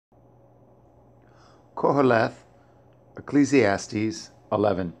Koheleth, Ecclesiastes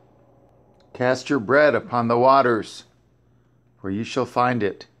 11. Cast your bread upon the waters, for ye shall find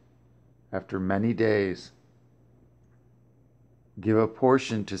it after many days. Give a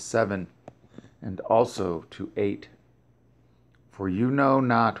portion to 7, and also to 8. For you know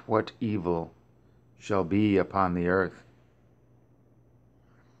not what evil shall be upon the earth.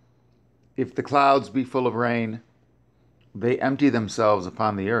 If the clouds be full of rain, they empty themselves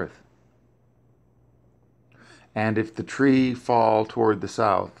upon the earth. And if the tree fall toward the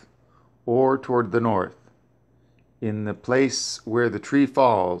south, or toward the north, in the place where the tree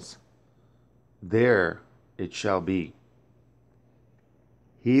falls, there it shall be.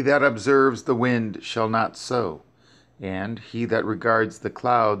 He that observes the wind shall not sow, and he that regards the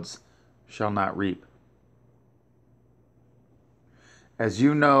clouds shall not reap. As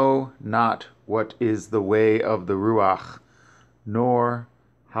you know not what is the way of the Ruach, nor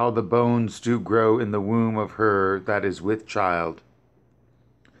how the bones do grow in the womb of her that is with child,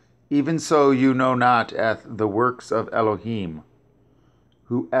 even so you know not the works of Elohim,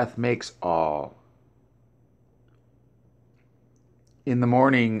 who makes all. In the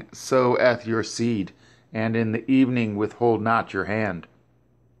morning sow your seed, and in the evening withhold not your hand.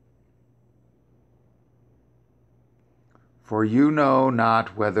 For you know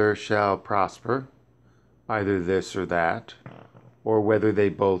not whether shall prosper, either this or that, or whether they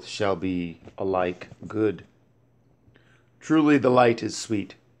both shall be alike good. Truly the light is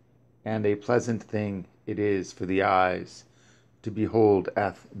sweet, and a pleasant thing it is for the eyes to behold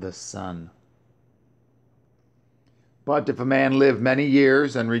the sun. But if a man live many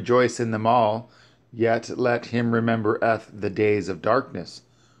years and rejoice in them all, yet let him remember the days of darkness,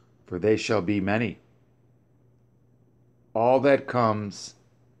 for they shall be many. All that comes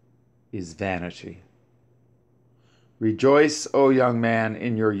is vanity. Rejoice, O young man,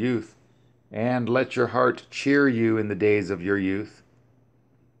 in your youth, and let your heart cheer you in the days of your youth,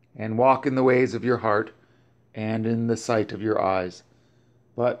 and walk in the ways of your heart, and in the sight of your eyes.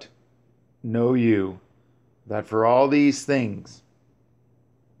 But know you that for all these things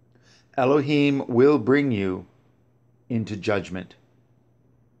Elohim will bring you into judgment.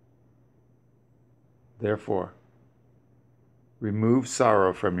 Therefore, remove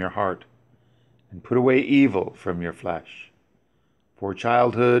sorrow from your heart, and put away evil from your flesh, for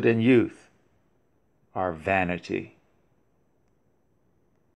childhood and youth are vanity.